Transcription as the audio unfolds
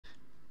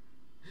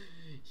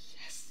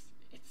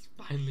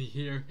finally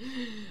here.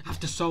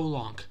 After so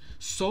long,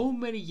 so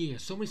many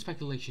years, so many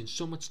speculations,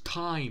 so much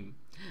time.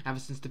 Ever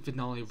since the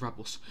finale of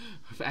Rebels,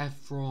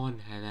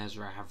 Thrawn and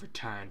Ezra have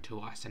returned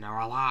to us and are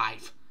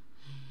alive.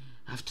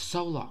 After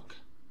so long.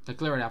 Like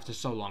literally after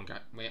so long.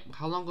 Wait,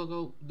 how long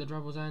ago did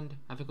Rebels end?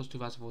 I think it was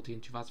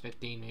 2014,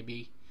 2015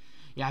 maybe.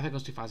 Yeah, I think it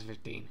was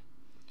 2015.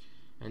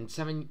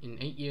 And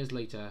 8 years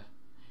later,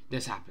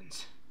 this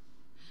happens.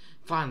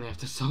 Finally,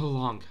 after so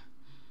long.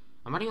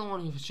 Am I the only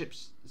one who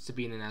ships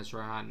Sabine and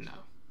Ezra? I don't know.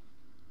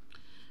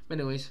 But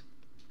anyways,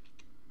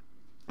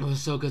 it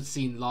was so good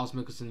seeing Lars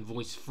Mikkelsen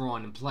voice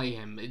Thrawn and play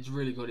him. It's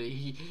really good.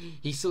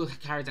 He still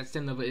carries that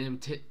same level of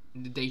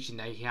intimidation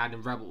that he had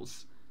in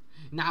Rebels.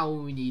 Now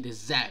all we need is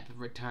Zeb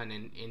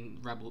returning in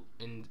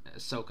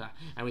Ahsoka,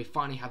 and we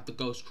finally have the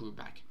Ghost Crew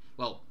back.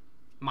 Well,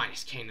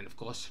 minus Kanan, of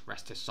course.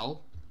 Rest his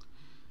soul.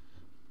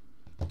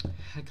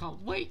 I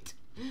can't wait.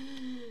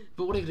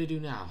 But what are you gonna do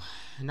now?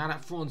 Now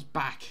that Thrawn's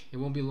back, it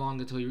won't be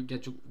long until you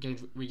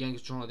regain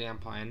control of the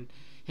Empire. And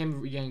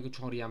him regaining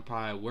control of the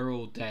Empire, we're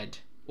all dead.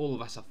 All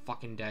of us are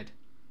fucking dead.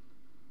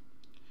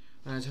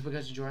 And I hope you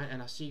guys enjoy it,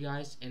 and I'll see you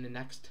guys in the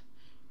next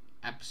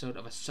episode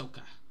of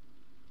Ahsoka.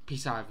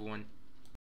 Peace out, everyone.